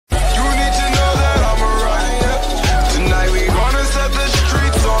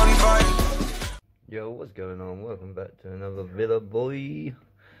what's going on? Welcome back to another Villa boy.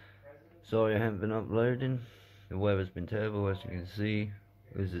 Sorry I haven't been uploading. The weather's been terrible, as you can see.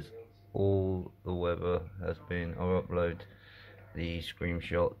 This is all the weather has been. I'll upload the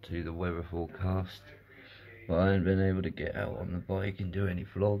screenshot to the weather forecast, but I haven't been able to get out on the bike and do any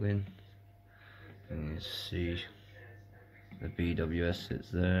vlogging. And you see the BWS sits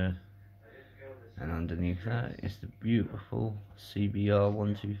there, and underneath that is the beautiful CBR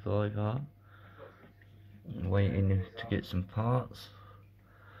 125R. Waiting to get some parts.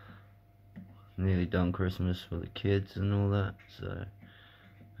 Nearly done Christmas for the kids and all that, so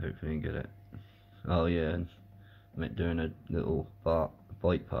hopefully get it. Oh yeah, and I'm doing a little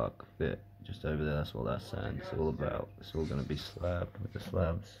bike park bit just over there. That's what that sand's all about. It's all going to be slabbed with the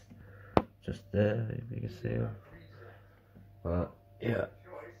slabs just there, if you can see them. But yeah,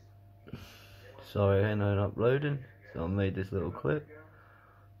 sorry I ain't uploading, so I made this little clip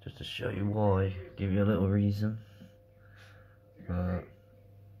just to show you why, give you a little reason. Right,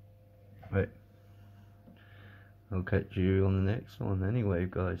 I'll catch you on the next one anyway,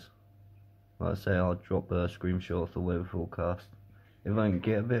 guys. Like I say, I'll drop a screenshot of the weather forecast. If I can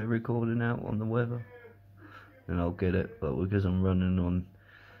get a bit of recording out on the weather, then I'll get it, but because I'm running on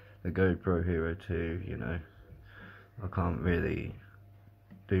the GoPro Hero 2, you know, I can't really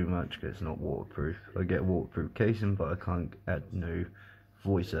do much because it's not waterproof. I get a waterproof casing, but I can't add no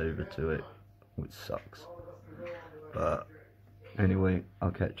voiceover to it, which sucks. But anyway,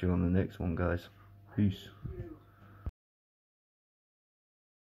 I'll catch you on the next one, guys. Peace.